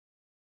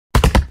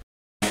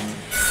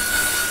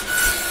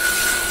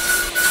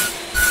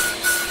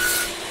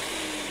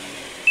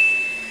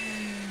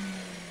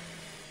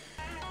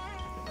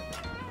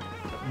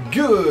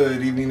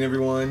Good evening,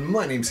 everyone.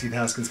 My name's Heath,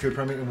 Haskins, Code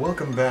Primate, and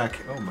welcome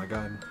back. Oh my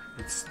god,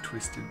 it's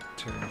twisted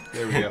turn.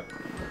 There we go.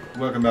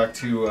 Welcome back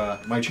to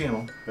my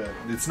channel.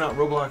 It's not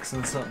Roblox,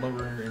 and it's not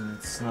Lumber, and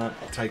it's not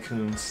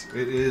Tycoons.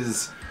 It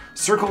is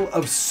Circle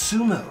of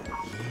Sumo.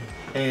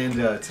 And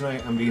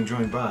tonight I'm being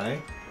joined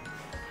by...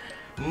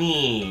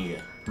 me.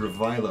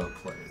 Revlio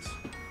Plays.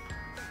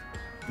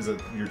 Is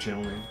that your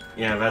channel name?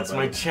 Yeah, that's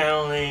my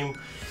channel name.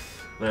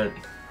 But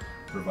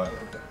Revlio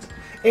Plays.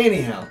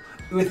 Anyhow,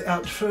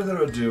 without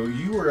further ado,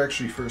 you are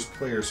actually first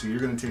player, so you're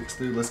going to take us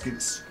through. Let's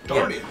get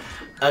started.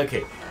 Yeah.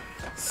 Okay,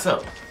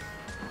 so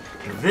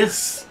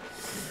this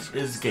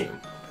is game.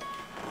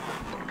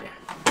 Yeah.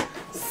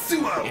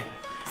 Sumo! Yeah.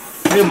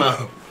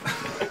 Sumo.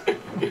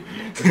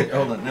 Okay,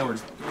 hold on. Now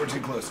we're too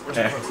close. We're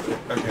too close.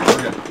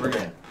 Okay, we're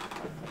good.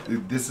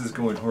 Dude, this is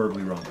going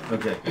horribly wrong.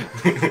 Okay.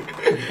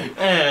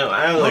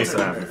 I'm at least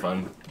having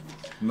fun.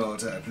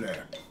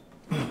 Multiplayer.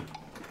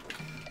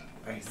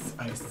 Ice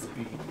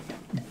speed.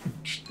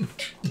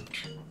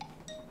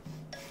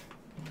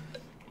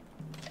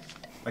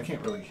 I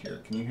can't really hear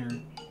it. Can you hear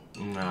it?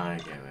 No, I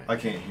get it. I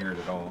can't hear it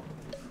at all.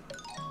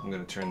 I'm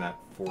gonna turn that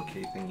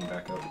 4K thingy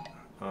back up.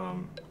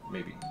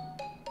 Maybe.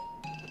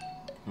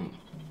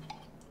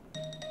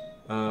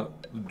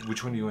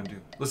 Which one do you want to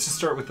do? Let's just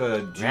start with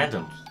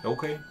random.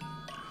 Okay.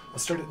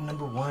 Let's start at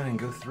number 1 and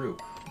go through.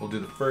 We'll do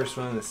the first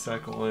one, the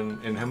second one,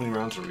 and how many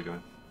rounds are we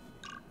doing?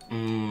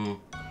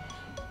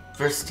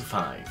 First to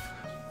 5.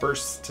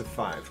 First to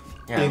 5.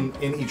 Yeah.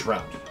 In each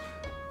round.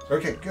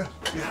 Okay, go.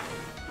 Yeah.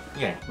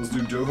 Yeah. Let's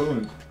do Doho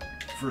and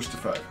first to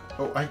 5.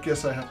 Oh, I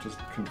guess I have to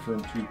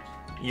confirm too.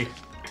 Yeah.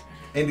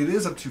 And it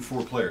is up to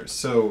 4 players,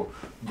 so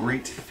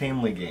great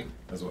family game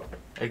as well.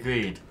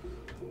 Agreed.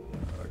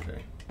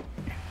 Okay.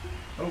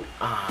 Oh.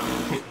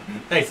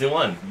 Nice, you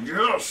won.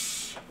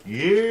 Yes!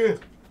 Yeah.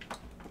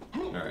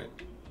 Alright.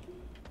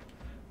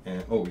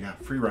 And, oh yeah,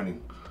 free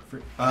running.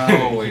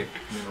 Oh wait,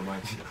 never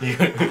mind.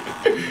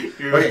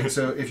 Okay,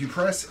 so if you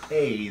press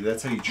A,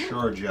 that's how you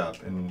charge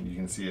up, and you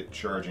can see it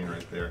charging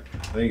right there.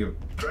 Then you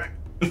go,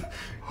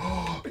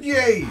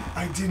 yay!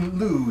 I didn't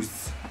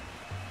lose.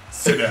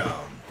 Sit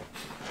down.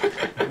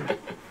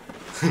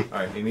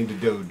 Alright, you need to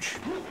dodge.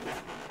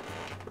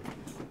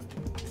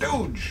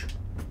 Dodge!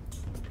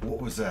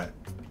 What was that?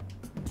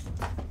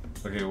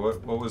 Okay,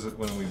 what was it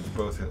when we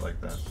both hit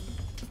like that?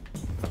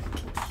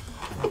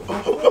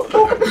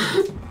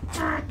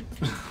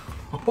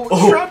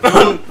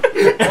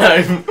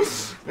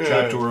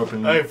 Trap door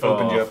opened you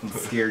up and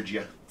scared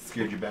you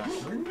back.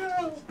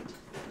 No.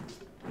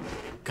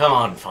 Come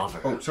on, father.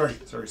 Oh, sorry.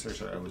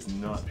 I was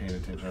not paying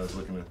attention. I was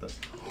looking at the...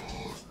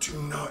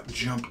 Do not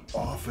jump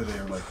off of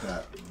there like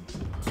that.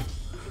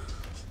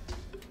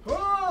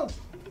 Oh!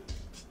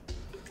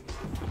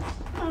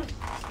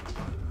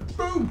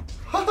 Boom!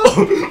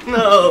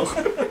 No.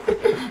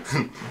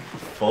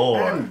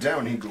 4. And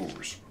down he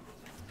goes.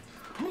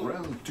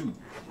 Round 2.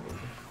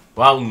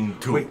 Round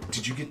 2. Wait,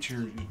 did you get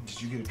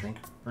a drink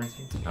or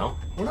anything? No.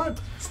 Hold on.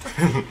 Stop.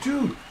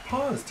 Dude,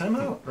 pause. Time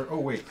out. Or, oh,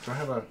 wait. Do I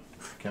have a...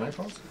 Can I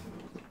pause?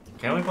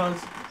 Can we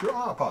pause?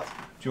 Pause.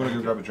 Do you want to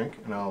go grab a drink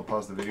and I'll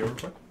pause the video real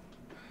quick?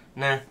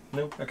 Nah.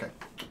 No? Okay.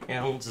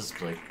 Yeah, we'll just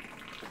play.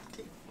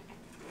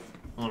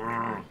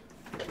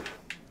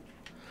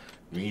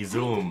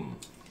 Resume.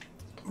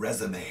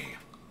 Resume.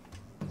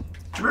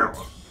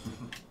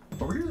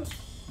 Over here.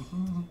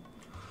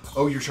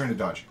 Oh, you're trying to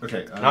dodge.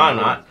 Okay. No, I'm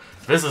not.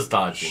 This is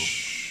dodging.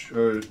 Shh.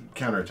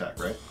 Counterattack,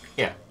 right?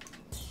 Yeah.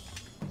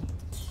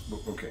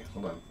 Okay,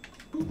 hold on.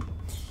 Boop.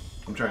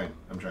 I'm trying.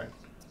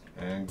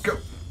 And go.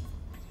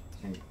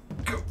 And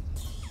go.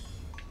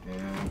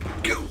 And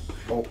go.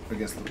 Oh,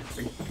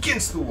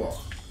 against the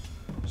wall.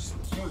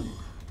 Boom.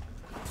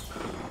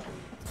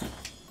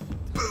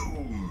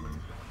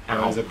 Boom.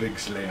 That was a big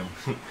slam.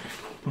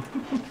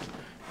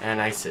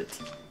 And I sit.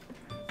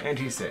 And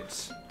he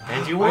sits.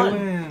 And you won. I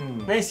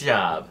win. Nice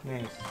job.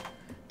 Nice.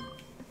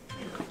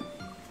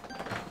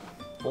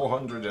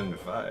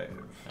 405.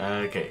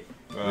 Okay.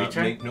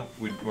 Retry? No,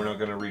 we're not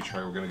going to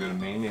retry. We're going to go to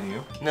main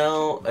menu.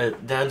 No,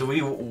 Dad,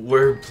 we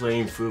were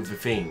playing through the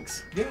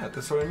things. Yeah,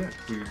 that's what I meant.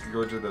 We could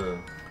go to the...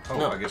 Oh,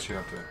 no. I guess you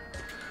have to...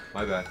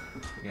 My bad.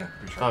 Yeah,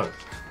 retry. Oh.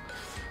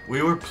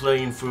 We were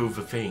playing through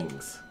the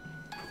things.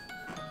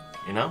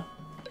 You know?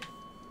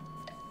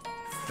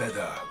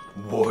 Feather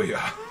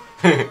Warrior.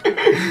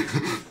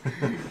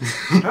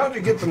 How'd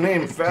you get the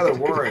name Feather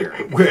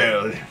Warrior?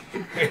 Well,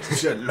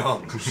 it's a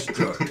long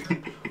story.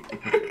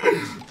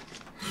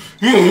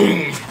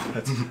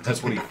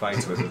 That's what he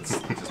fights with. It's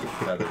just a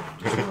feather.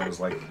 Just one of those,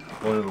 like,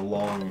 one of the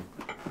long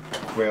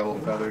quail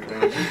feather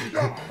things.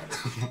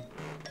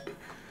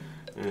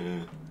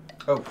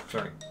 Oh,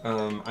 sorry.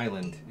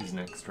 Island is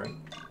next, right?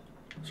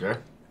 Sure.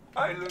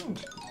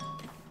 Island!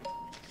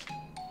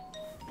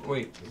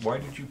 Wait, why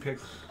did you pick...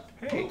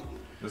 Hey,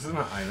 this isn't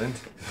an island.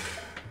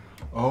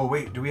 Oh,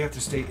 wait, do we have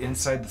to stay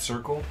inside the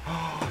circle?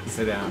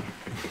 Sit down.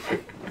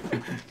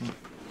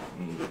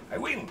 I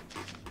win!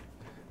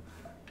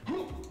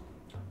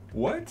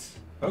 What?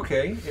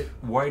 Okay.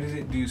 Why did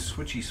it do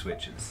switchy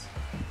switches?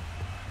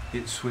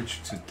 it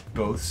switched to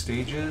both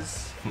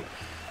stages.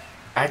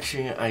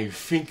 Actually, I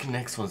think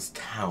next one's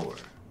tower.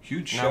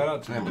 Huge shout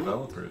out to the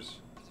developers.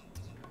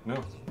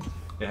 No,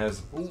 it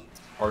has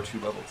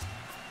R2 levels.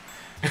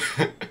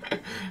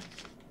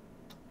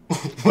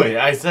 Wait,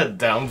 I said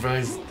down, but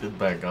I did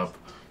back up.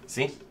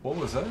 See? What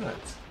was that?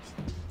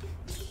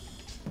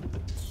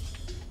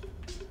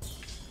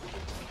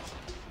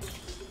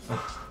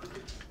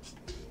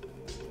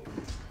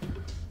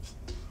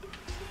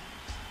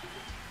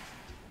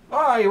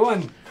 Ah, you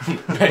won!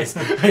 Nice.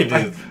 I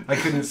did. I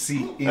couldn't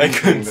see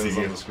anything that was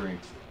on the screen.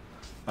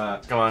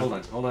 Come on.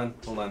 Hold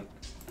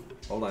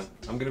on.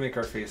 I'm gonna make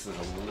our faces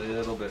a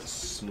little bit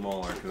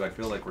smaller because I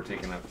feel like we're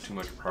taking up too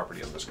much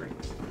property on the screen.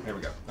 There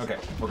we go. Okay,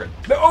 we're good.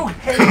 No, oh,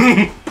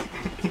 hey!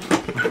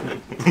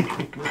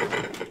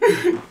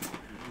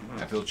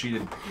 I feel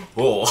cheated.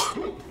 Whoa.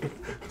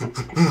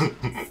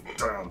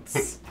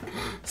 Stunts.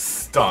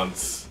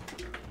 Stunts.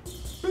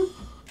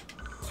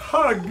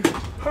 Hug me.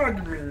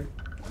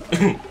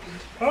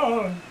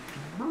 Hug.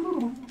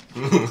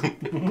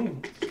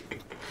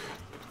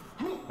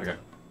 Okay.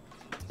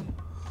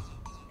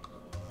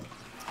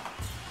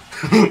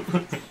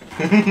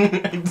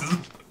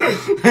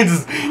 I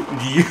just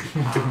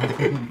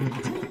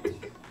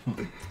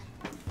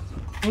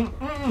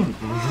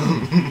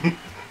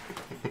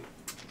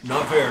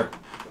Not fair.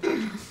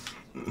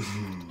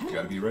 You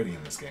gotta be ready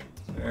in this game.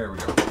 There we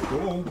go.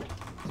 Cool.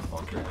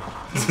 Okay.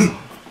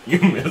 You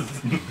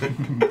missed.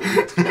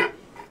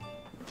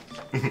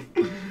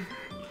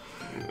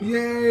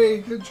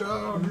 Yay! Good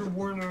job. You're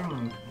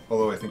winning.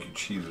 Although I think you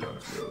cheated on a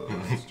few of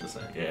those. Just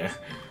saying. Yeah.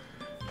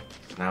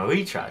 Now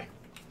we try.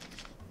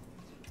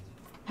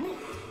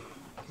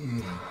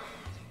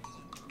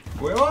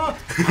 Wait,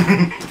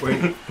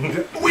 wait.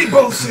 We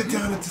both sit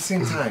down at the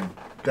same time.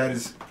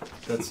 That's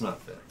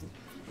not fair.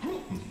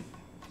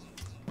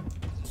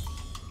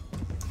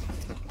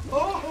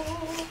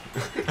 Oh.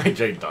 I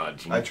tried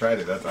dodging. I tried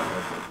it. That's not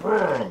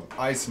hard.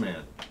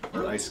 Iceman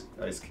or Ice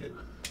Kid.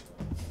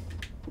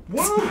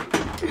 Whoa!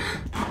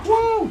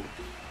 Whoa!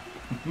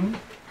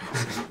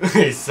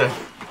 I sat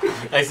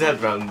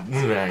down.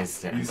 I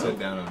sat You sat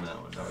down on that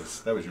one.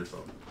 That was your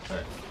fault. All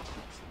right.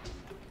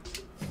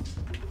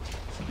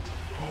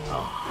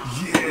 Oh.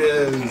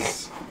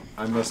 Yes.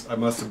 I must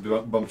have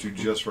bumped you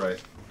just right.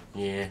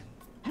 Yeah.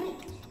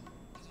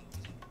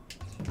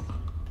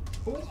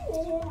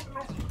 Oh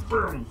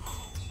no!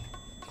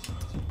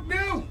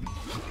 No!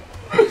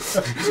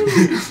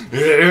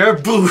 Yeah,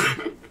 boo.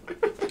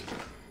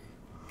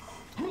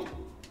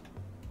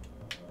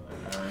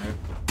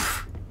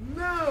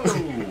 No!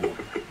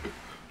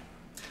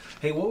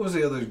 Hey, what was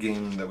the other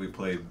game that we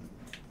played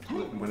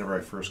whenever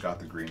I first got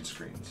the green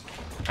screens?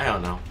 I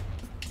don't know.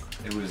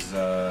 It was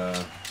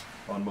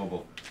on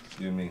mobile.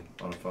 You and me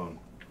on a phone.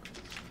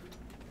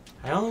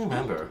 I don't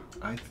remember.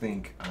 I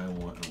think I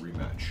want a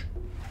rematch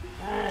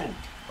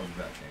of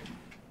that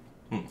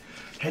game.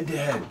 Head to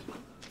head.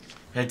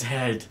 Head to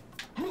head.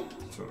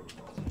 That's what it was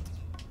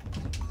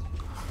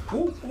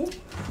called. Ooh.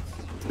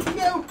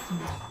 No!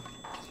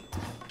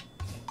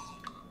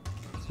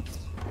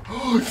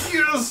 Oh,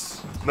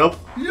 yes! Nope.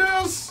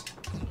 Yes!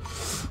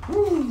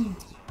 Woo!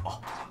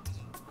 Oh.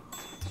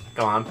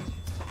 Go on.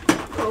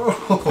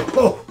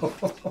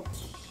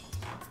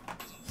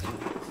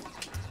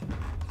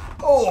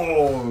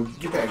 Oh,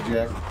 get back,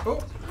 Jack.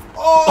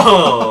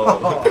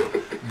 Oh!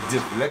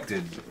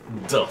 Deflected.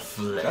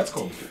 Deflect. That's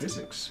called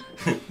physics.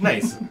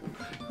 Nice.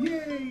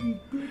 Yay!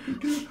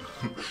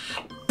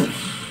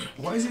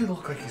 Why does he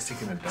look like he's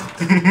taking a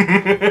dump?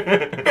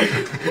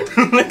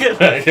 Look at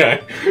that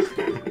guy.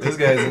 This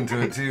guy's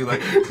into it too,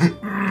 like.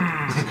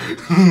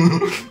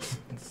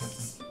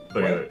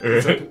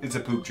 It's a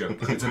poop joke.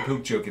 It's a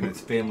poop joke and it's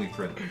family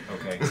friendly,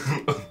 okay?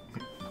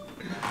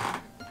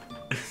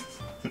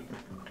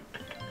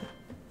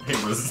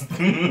 It was.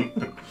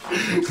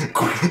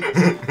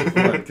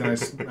 What, can I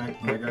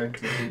smack my guy?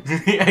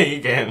 Yeah,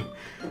 you can.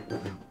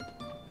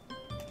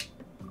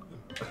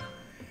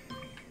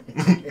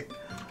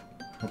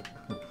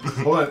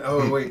 Hold on.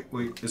 Oh, wait.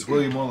 It's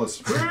William Wallace.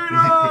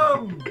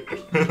 Freedom!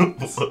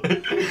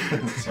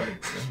 Sorry.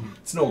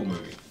 It's an old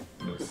movie.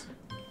 It's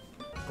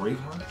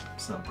Braveheart?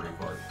 It's not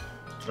Braveheart.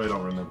 I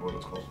don't remember what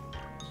it's called.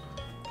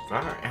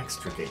 What are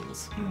extra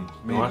games?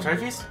 Maybe. You want to try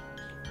these?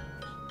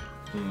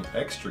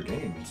 Extra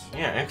games.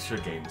 Yeah, extra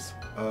games.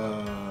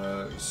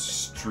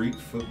 Street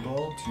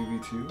football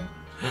 2v2.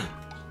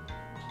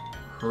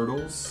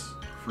 Hurdles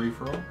free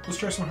for all. Let's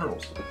try some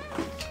hurdles.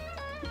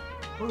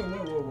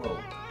 Whoa.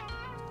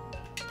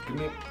 Give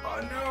me. Oh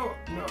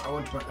no! I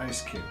want my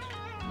ice kid.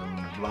 My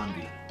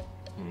blondie.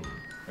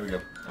 There we go.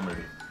 I'm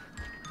ready.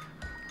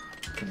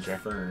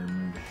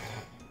 Confirmed.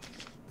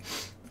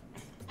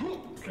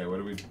 Okay, what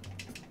do we?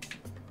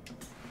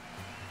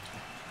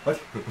 What?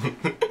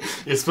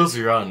 You're supposed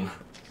to run.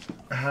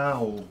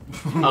 How?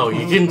 Oh,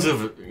 you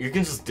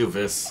can just do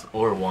this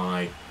or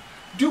Y.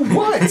 Do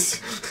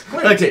what?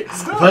 Wait, Okay,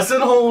 stop. press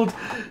and hold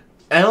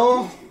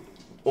L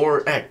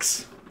or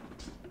X.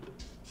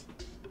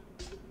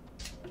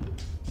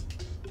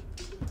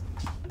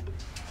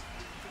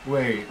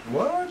 Wait,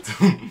 what?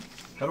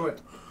 How do I?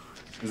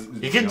 Is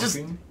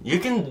you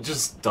can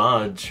just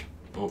dodge.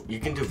 Oh, you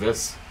can do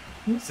this.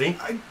 See?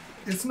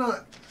 It's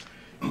not.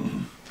 I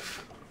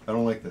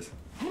don't like this.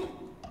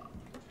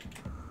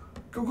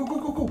 Go, go, go,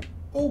 go, go.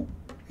 Oh,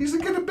 he's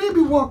gonna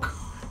baby walk.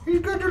 He's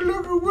gonna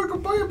look like a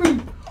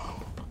baby.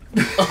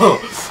 Oh.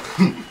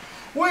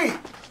 Wait.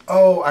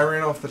 Oh, I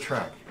ran off the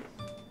track.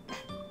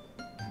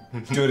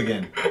 Do it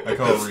again. I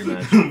call it a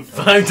rematch.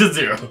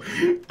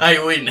 5-0.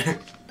 I win.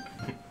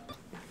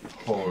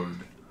 Hard.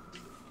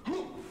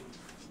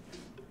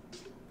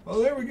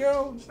 Oh, there we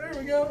go. There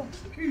we go.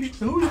 Who's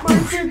my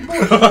big boy?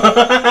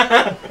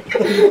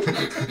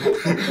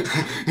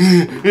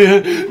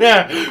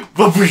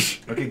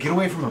 Okay, get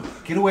away from him.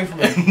 Get away from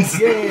him.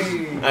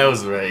 Yay! I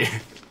was right.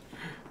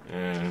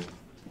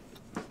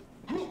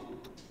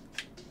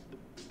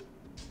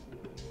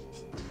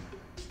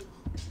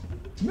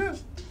 No.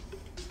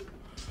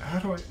 How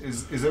do I?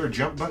 Is there a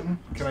jump button?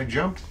 Can I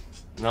jump?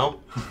 No.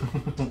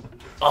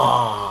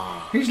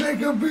 Ah. He's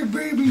like a big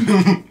baby.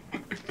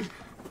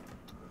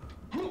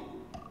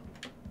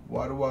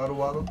 Waddle, waddle,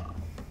 waddle.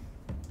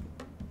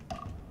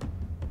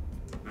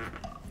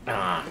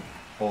 Ah.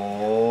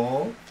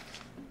 Oh.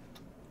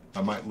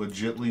 I might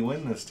legitly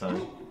win this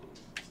time.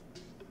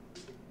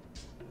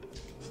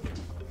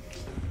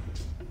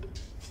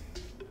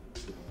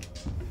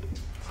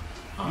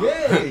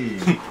 Yay!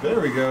 There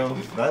we go.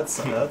 That's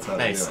how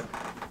Nice. to do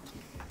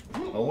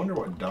it. I wonder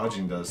what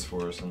dodging does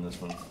for us in this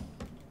one.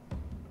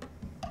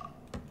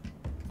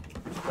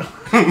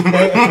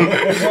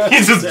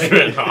 He's just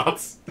doing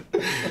hops.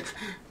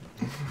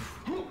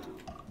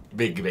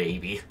 Big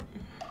baby.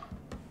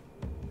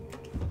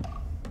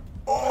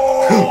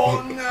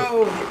 Oh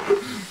no!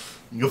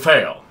 You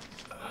fail.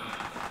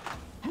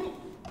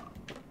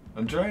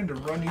 I'm trying to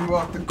run you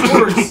off the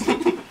course.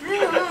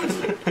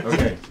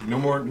 Okay, no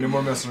more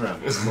messing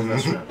around. No more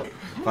messing around.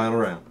 Final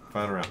round.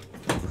 Final round.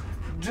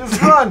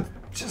 Just run.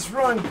 Just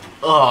run.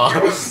 Oh,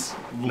 Yes.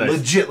 Nice.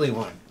 Legitly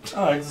won.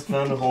 Oh, I just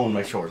found a hole in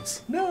my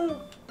shorts.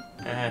 No.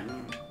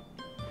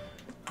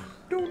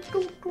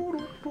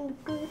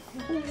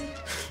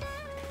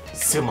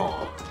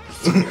 Sumo.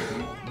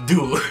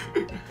 Do.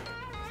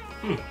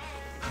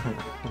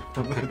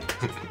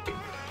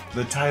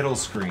 The title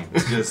screen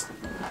is just.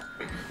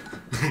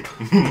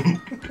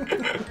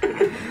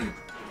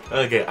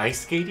 Okay,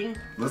 ice skating?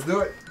 Let's do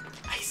it.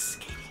 Ice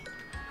skating.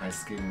 Ice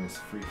skating is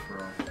free for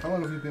all. How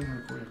long have we been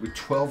recording? We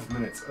 12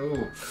 minutes. Oh. Do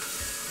you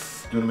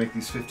want to make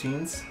these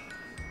 15s?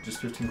 Just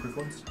 15 quick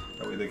ones?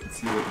 That way they can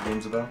see what the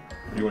game's about?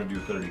 Or do you want to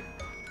do 30?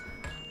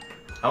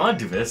 I want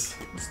to do this.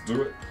 Let's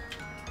do it.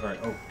 Alright,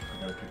 oh,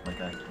 I gotta pick my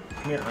guy.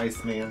 Come here,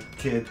 Iceman.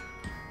 Kid.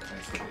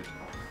 Ice kid.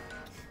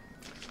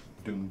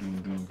 Doom,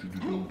 doom, doom, doom,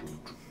 doom, doom.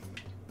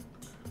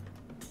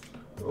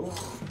 Oh.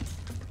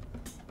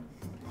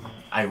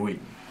 I win.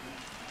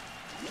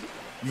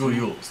 You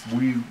lose.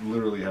 We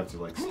literally have to,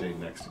 like, stay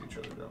next to each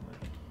other, don't we?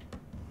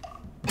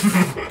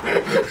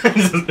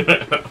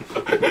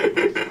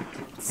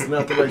 It's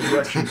not the right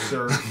direction,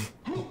 sir.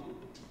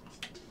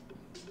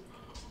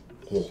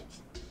 Oh.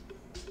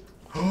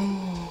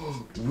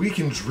 We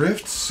can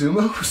drift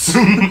sumos?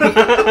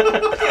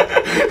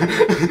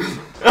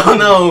 Oh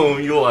no,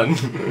 you won.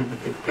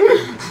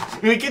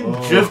 We can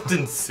drift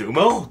in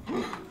sumo?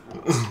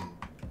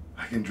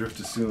 I can drift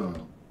a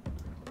sumo.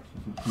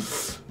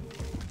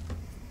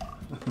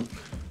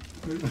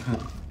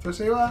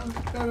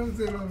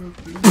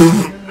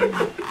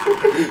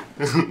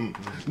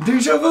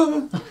 Deja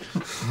vu!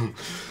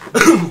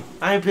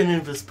 I've been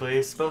in this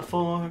place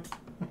before.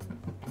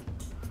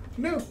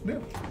 No,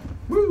 no.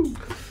 Woo!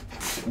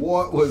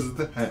 What was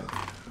that?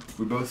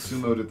 We both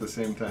sumoed at the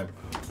same time.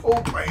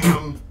 Oh,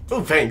 bam!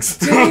 Oh, thanks.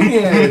 Dang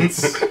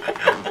it!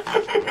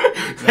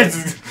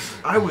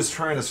 I was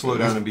trying to slow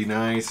down and be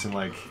nice and,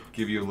 like,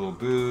 give you a little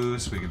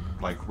boost. We could,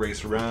 like,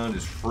 race around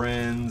as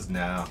friends.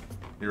 Now,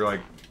 you're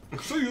like,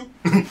 see you.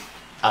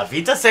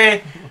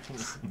 Avitase.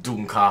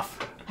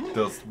 Dunkoff.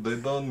 Das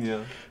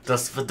Vidania.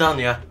 Das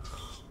Vidania.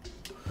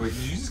 Wait,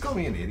 did you just call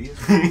me an idiot?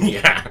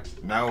 Yeah.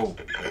 No.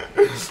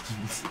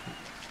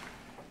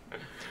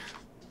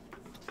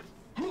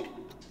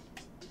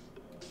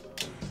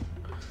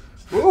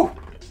 Woo!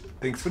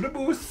 Thanks for the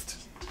boost.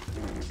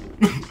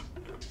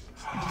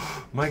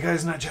 My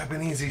guy's not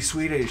Japanese, he's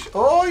Swedish.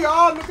 Oh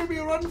yeah, look at me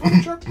run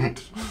from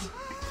chocolate.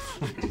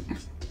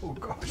 Oh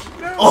gosh,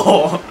 no.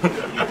 Oh!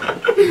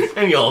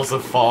 And you also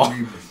fall.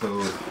 We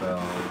both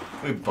fell.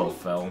 We both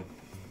fell.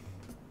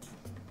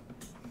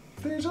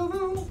 Deja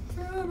vu.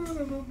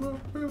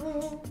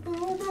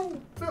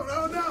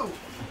 No.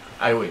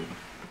 I win.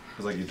 It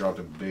was like you dropped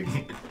a big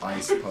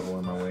ice puddle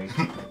in my way.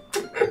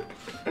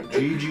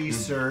 GG,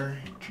 sir.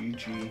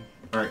 GG.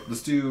 All right,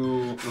 let's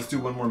do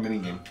one more mini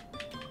game.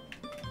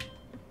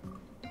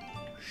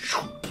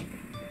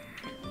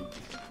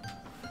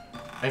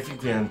 I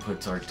think the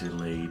inputs are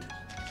delayed.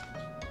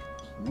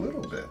 A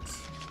little bit.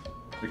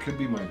 It could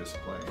be my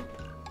display.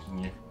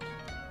 Yeah.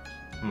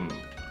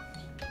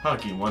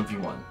 Hockey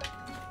 1v1.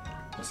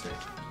 Let's see.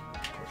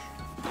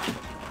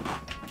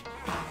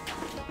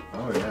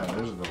 Oh yeah,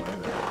 there's a delay.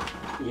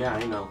 Yeah,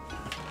 I know.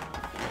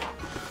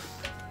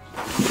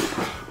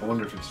 I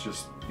wonder if it's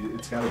just,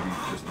 it's gotta be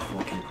just a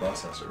 4K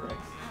processor, right?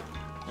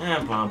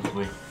 Yeah,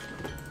 probably.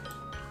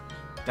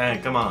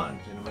 Dad, come on.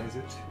 Minimize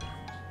it.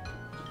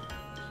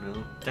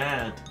 No?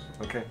 Dad.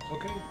 Okay,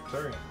 okay,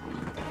 sorry.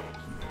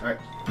 Alright.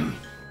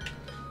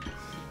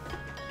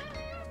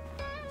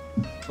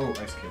 Oh,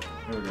 ice kid.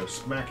 There we go.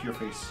 Smack your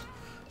face.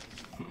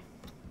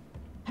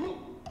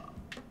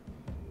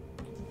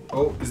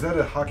 Oh, is that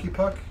a hockey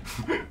puck?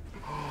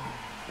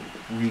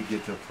 We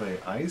get to play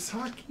ice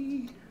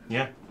hockey?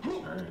 Yeah.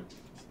 Alright.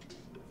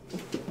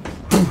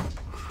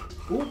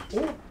 Oh,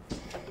 oh.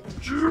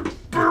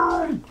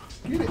 Boom!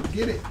 Get it,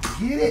 get it,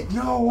 get it!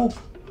 No!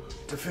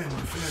 Defend,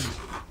 defend.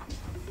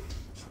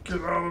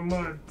 Get out of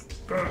my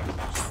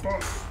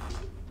spot.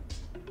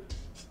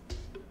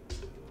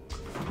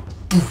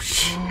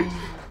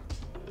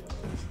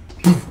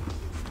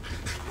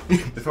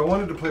 If I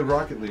wanted to play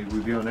Rocket League,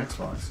 we'd be on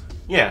Xbox.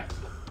 Yeah.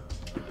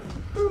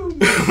 Boom,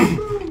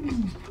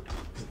 boom.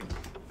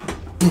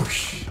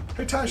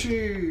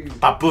 Hitachi!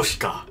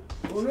 Babushka.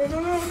 Oh, no, no,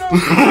 no, no,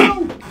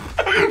 no!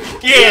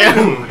 Yeah!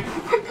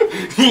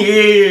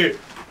 Yeah!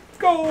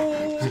 Go!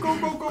 Go,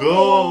 go, go,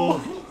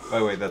 go!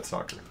 Oh, wait, that's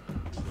soccer.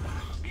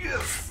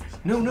 Yes!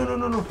 No, no, no,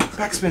 no, no.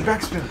 Backspin,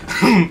 backspin.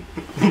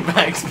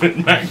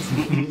 Backspin,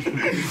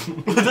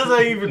 backspin. What does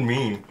that even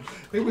mean?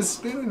 It was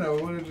spinning. I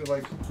wanted to,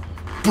 like...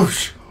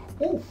 Boosh!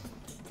 Oh!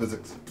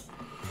 Physics.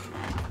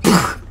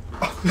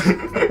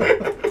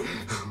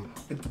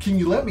 Can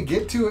you let me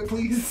get to it,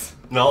 please?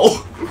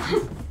 No.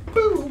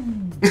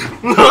 Boom!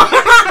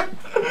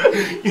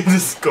 You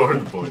just scored a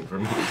point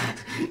from me.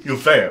 You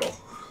fail.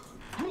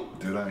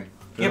 Did I?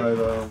 Did Yep. I,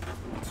 though?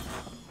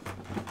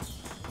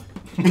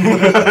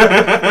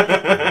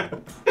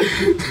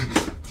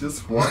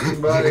 Just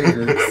walking by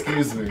here.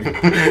 Excuse me.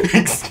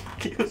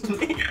 Excuse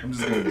me. I'm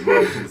just gonna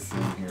drop this in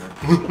here.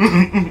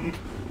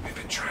 I've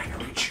been trying to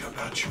reach you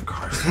about your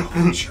car's health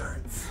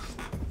insurance.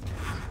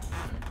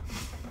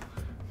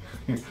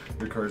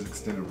 Your car's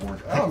extended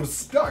warranty. Oh, I'm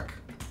stuck.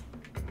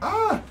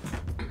 Ah!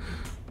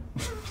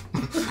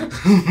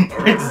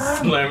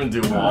 Slam into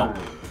a wall.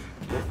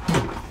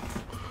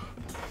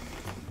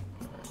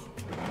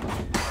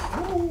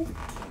 Oh.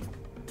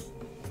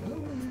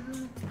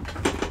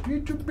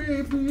 Get your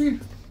baby.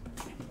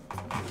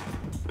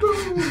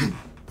 Boom.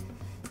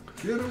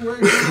 Get away.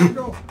 Let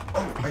go.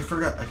 Oh, I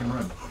forgot. I can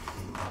run.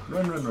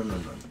 Run, run, run,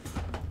 run, run.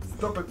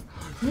 Stop it.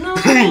 No,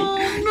 no.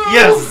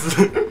 Yes.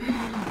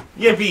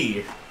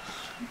 Yippee.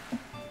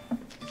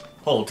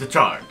 Hold to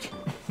charge.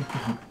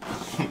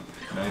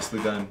 Nicely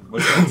done.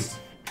 What's next?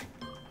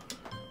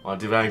 Want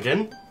to do that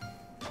again?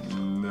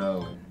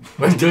 No.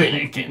 We're doing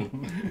it again.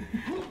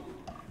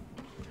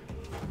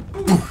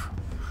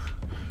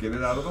 Get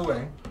it out of the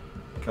way.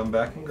 Come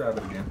back and grab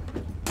it again.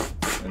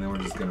 And then we're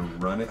just gonna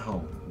run it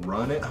home.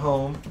 Run it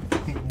home.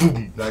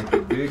 Like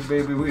the big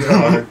baby we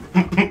are.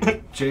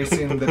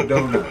 Chasing the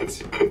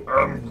donut.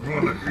 I'm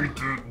gonna eat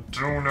the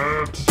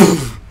donut.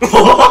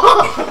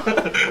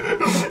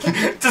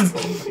 Just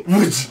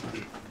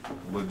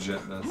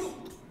Legitness.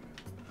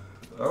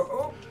 Oh,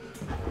 oh.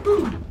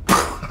 Boom.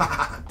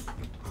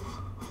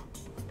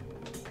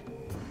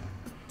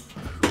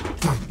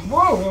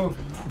 Whoa.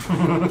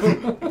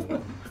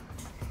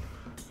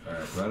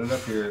 Alright, run it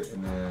up here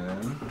and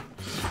then.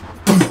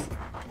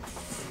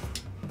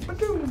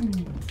 Ba-doom.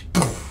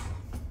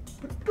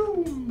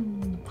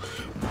 Ba-doom.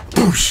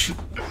 Boosh.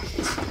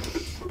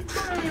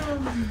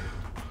 Shabam.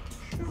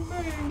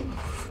 Shabam.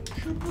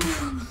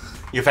 Shabam.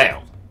 you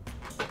fail.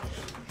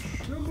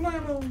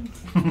 Shablamo.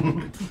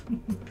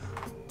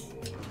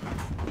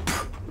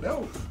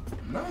 No.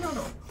 No, no,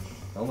 no.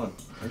 Hold on.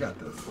 I got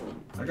this.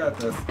 I got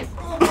this.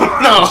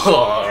 No.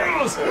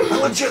 Yes! I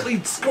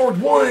legitly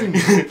scored one.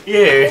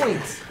 Yeah.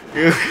 Points.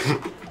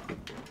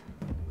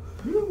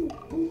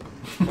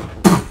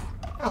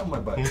 Ow, my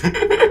butt.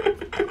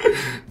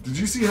 Did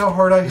you see how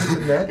hard I hit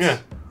the net? Yeah.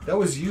 That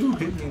was you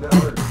hitting me that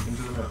hard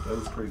into the net. That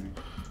was crazy.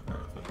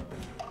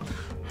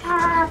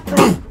 Alright.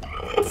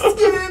 Let's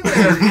get in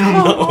there. Come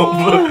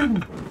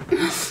on.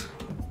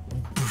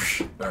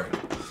 Alright.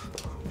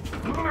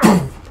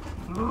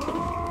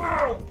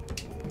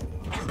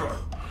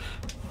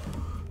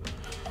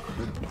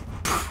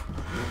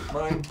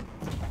 Mine.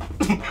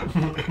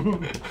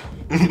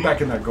 Get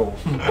back in that goal.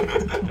 Get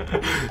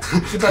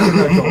back in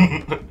that goal.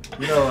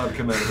 You're not allowed to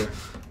come out of there.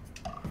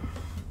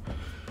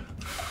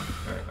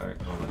 Alright,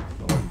 hold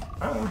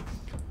on.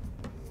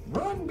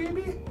 Run,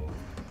 baby.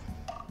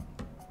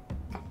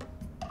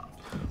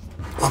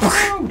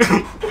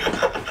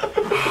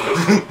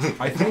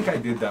 I think I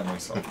did that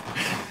myself.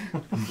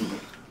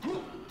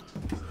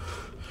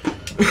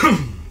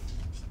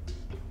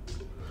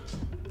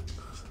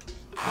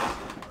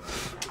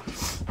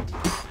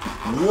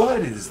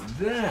 What is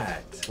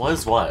that? What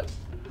is what?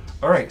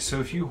 Alright, so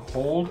if you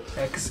hold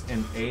X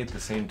and A at the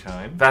same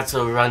time, That's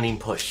a running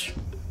push.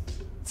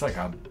 it's like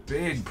a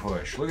big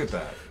push. Look at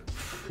that.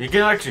 You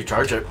can actually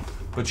charge it.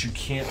 But you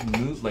can't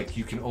move, like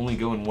you can only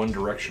go in one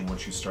direction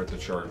once you start the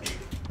charge.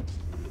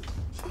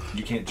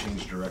 You can't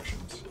change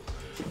directions.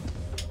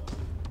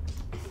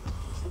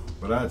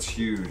 But that's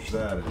huge.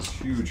 That is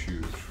huge,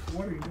 huge.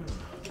 What are you doing?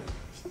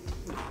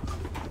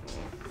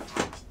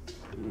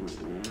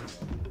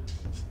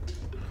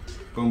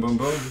 Boom, boom,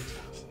 boom.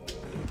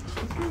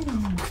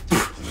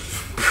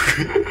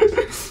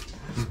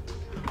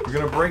 We're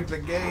gonna break the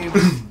game.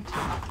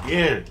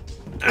 Yeah.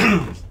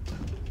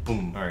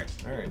 Boom. All right.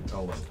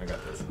 Hold on. I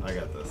got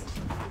this.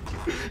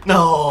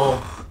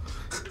 No.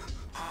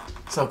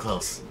 So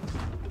close.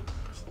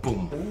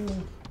 Boom. Ooh.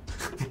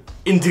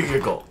 Into your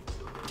goal.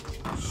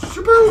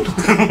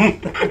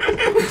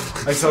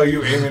 I saw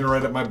you aiming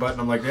right at my button.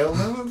 I'm like, no,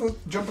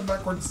 jump it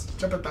backwards.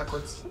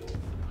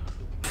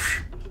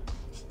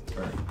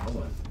 All right,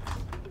 hold on.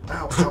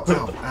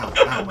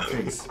 Ow, my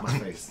face.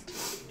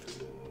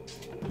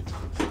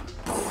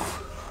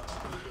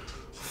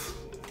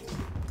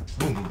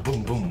 Boom,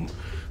 boom, boom,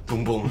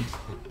 boom, boom.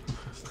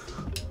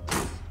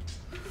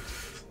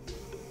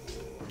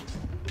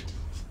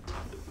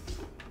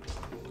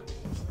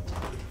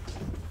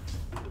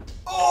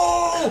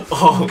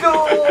 Oh!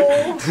 Go!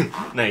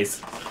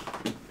 Nice.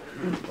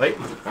 Wait.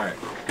 All right.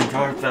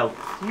 Controller fell.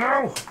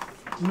 No,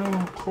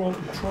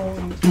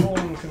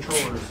 controlling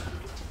controllers.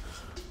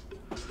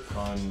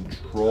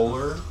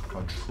 Controller.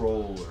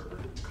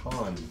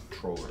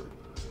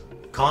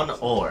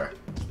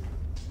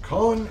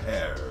 Con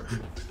Air.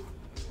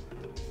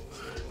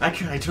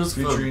 Actually, I chose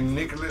featuring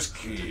Nicolas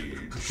Cage.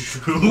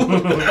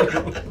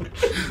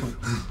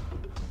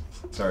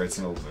 Sorry, it's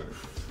an old movie.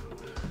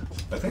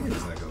 I think it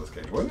was Nicolas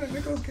Cage. Wasn't it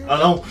Nicolas Cage?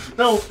 Oh,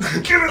 no.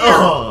 Get in there!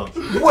 Oh.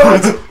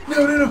 What?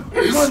 No.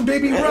 Run,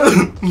 baby,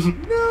 run!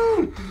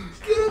 No!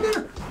 Get in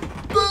there!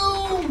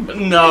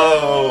 Boom!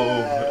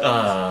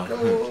 No! Go.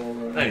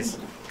 Nice.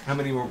 How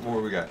many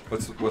more we got?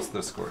 What's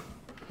the score?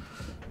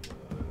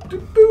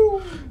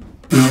 Boom!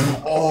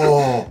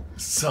 Oh!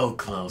 So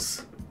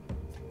close.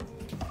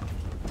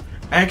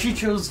 I actually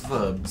chose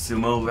the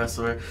sumo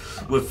wrestler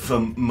with the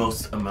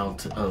most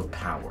amount of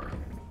power.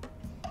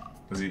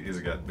 Has he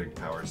got big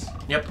powers?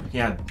 Yep,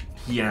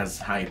 he has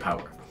high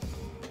power.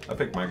 I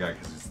picked my guy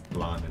because he's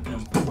blonde and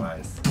has blue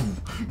eyes.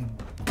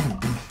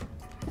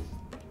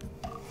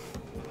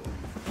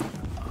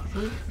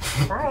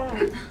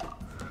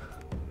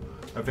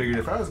 I figured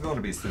if I was going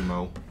to be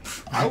sumo,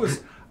 I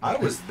was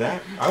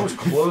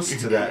close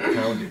to that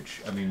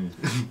poundage. I mean,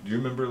 do you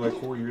remember like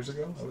 4 years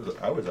ago?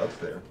 I was up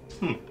there.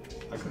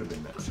 I could have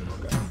been that sumo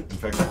guy. In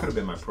fact, that could have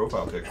been my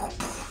profile picture.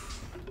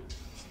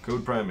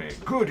 Code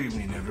Primate. Good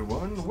evening,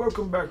 everyone.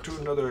 Welcome back to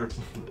another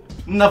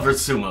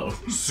Sumo.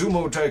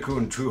 Sumo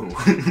Tycoon 2.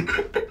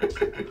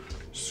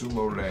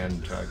 Sumo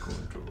Land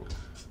Tycoon 2.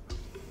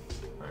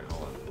 Alright,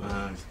 hold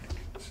on.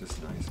 It's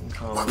just nice and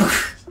calm.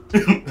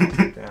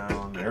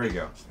 Down. There we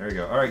go.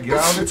 Alright, get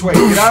out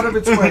of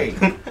its way.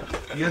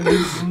 You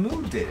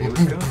moved it.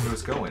 It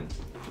was going.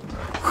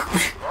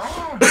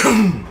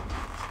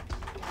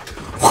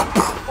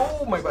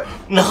 Oh, my butt.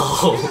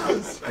 No.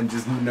 Yes. And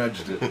just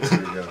nudged it. There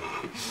we go.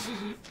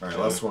 Alright,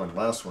 last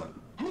one.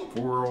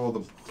 For all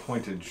the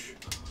pointage.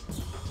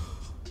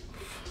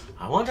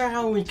 I wonder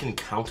how we can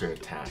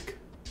counterattack.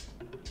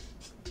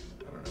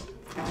 I don't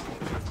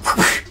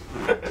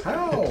know.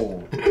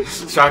 How?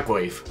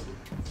 Shockwave.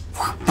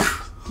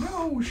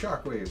 No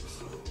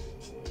shockwaves.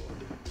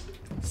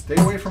 Stay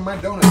away from my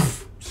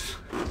donuts.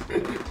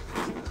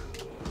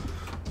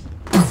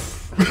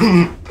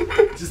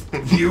 just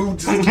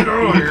get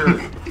out of here.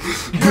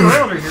 Get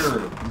out of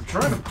here. I'm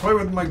trying to play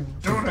with my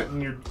donut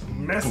and you're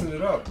messing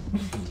it up.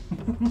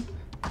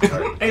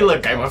 Hey,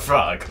 look, I'm a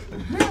frog.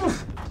 No,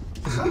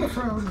 I'm a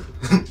frog.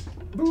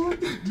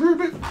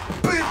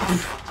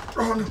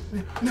 Oh,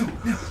 no.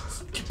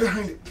 Get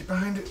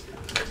behind it.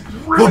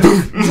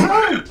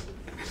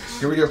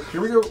 Here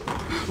we go.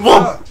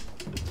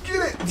 Get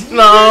it.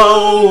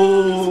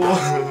 No.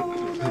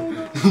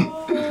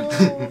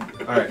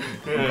 Alright,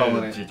 I'm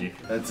calling it. GG.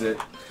 That's it.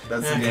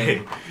 That's the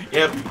game.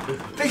 Yep.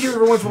 Thank you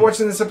everyone for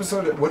watching this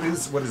episode. What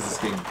is this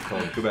game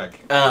called? Go back.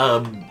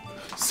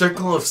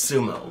 Circle of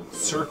Sumo.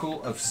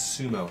 Circle of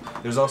Sumo.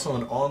 There's also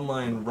an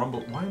online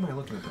Rumble. Why am I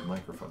looking at the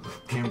microphone? The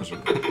cameras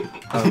are.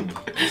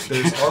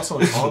 There's also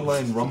an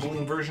online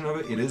rumbling version of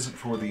it. It is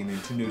for the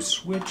Nintendo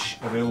Switch,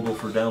 available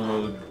for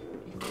download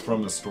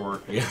from the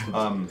store. Yeah.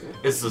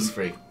 It's just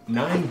free.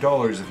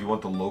 $9 if you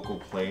want the local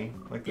play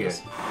like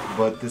this. Yeah.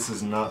 But this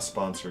is not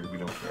sponsored. We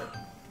don't care.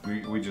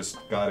 We just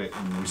got it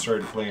and we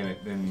started playing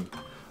it and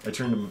I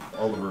turned to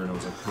Oliver and I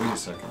was like, wait a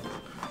second.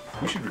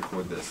 We should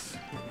record this.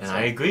 And so,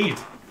 I agreed.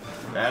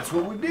 That's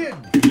what we did.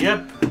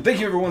 Yep. Thank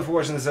you everyone for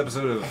watching this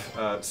episode of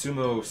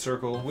Sumo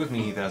Circle with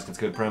me, Heath Haskins,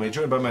 Code Primate,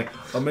 joined by my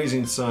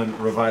amazing son,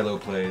 Revlio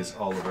plays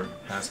Oliver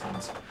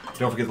Haskins.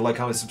 Don't forget to like,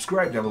 comment,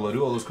 subscribe down below.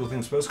 Do all those cool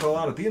things supposed to call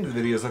out at the end of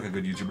the videos like a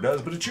good YouTuber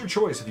does, but it's your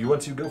choice. If you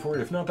want to, go for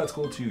it. If not, that's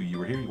cool too. You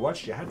were here, you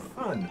watched, you had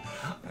fun.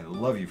 I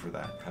love you for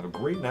that. Have a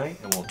great night,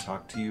 and we'll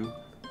talk to you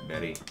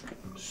very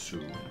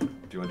soon. Do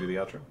you want to do the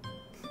outro?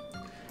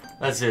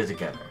 Let's do it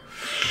together.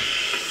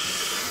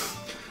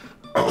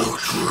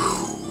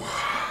 Outro.